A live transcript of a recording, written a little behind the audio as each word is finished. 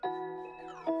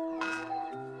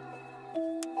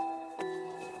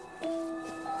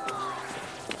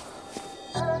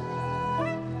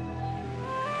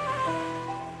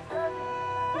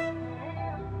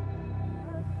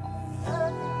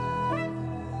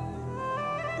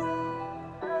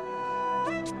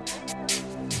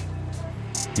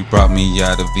He brought me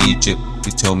out of Egypt.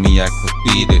 He told me I could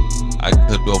beat it, I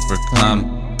could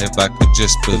overcome if I could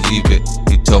just believe it.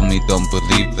 He told me don't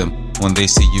believe them when they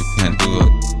say you can't do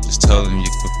it. Just tell them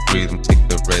you could free them, take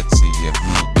the Red Sea and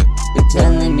move it. They're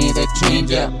telling me to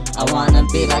change up, I wanna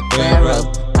be like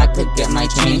Pharaoh. I could get my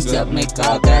chains up, make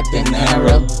all that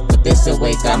dinero. But this the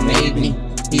way God made me,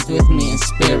 He's with me in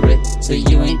spirit, so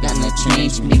you ain't gonna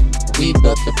change me. We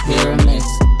built the pyramids.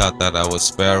 Thought that I was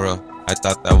Pharaoh, I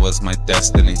thought that was my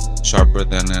destiny, sharper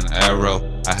than an arrow.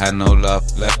 I had no love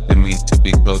left in me to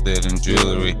be clothed in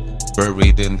jewelry,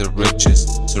 buried in the riches,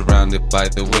 surrounded by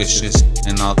the wishes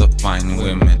and all the fine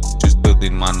women. Just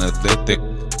building monolithic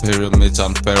pyramids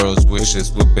on Pharaoh's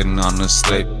wishes, whipping on a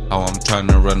slave. How I'm trying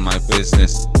to run my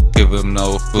business, give him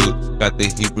no food. Got the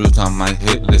Hebrews on my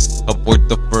hit list. Abort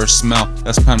the first smell,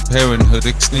 that's parenthood,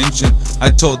 extinction. I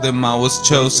told them I was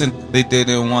chosen, they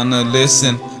didn't wanna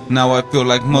listen. Now I feel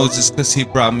like Moses, cause he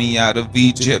brought me out of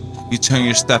Egypt. You turn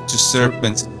your staff to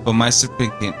serpents, but my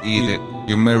serpent can't eat it.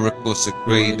 Your miracle's the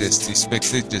greatest, these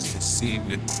fakes they just deceive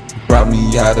it. He brought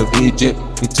me out of Egypt,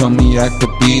 he told me I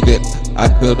could beat it, I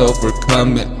could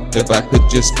overcome it if I could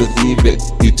just believe it.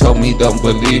 You told me don't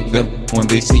believe them when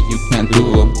they say you can't do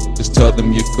them. Just tell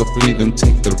them you could free them,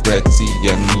 take the Red Sea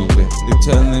and move it.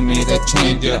 They're telling me to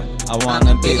change up, I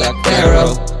wanna be like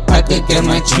Pharaoh. I could get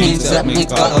my chains up,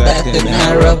 make all that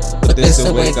dinero. But this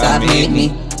the way God made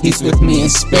me, He's with me in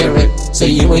spirit, so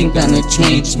you ain't gonna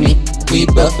change me. We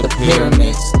built the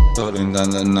pyramids. Floating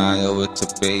down the Nile with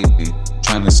a baby,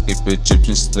 trying to escape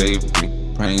Egyptian slavery,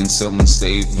 praying someone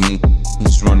save me.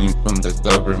 He's running from the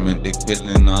government, they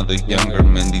killing all the younger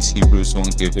men. These Hebrews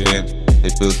won't give in,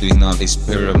 they building all these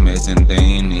pyramids and they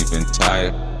ain't even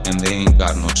tired, and they ain't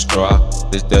got no straw.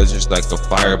 This desert's like a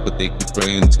fire, but they keep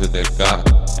praying to their God.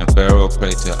 And Pharaoh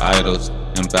prayed to idols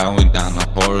and bowing down to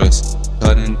Horus,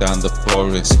 cutting down the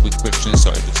forest. We Christians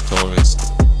are just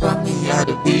tourists. Brought me out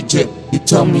of Egypt, He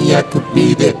told me I could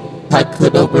beat it, I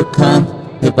could overcome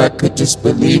if I could just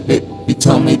believe it. He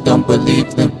told me don't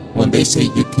believe them when they say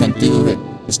you can't do it.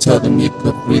 Just tell them you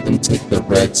could free them, take the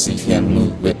Red Sea and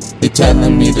move it. They're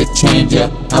telling me to change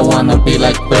up, I wanna be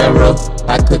like Pharaoh.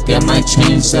 I could get my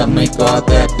chains up, make all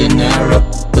that dinero.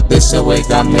 But this the way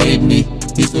God made me,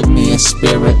 He's with me in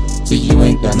spirit, so you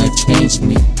ain't gonna change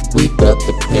me. We built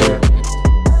the pyramid.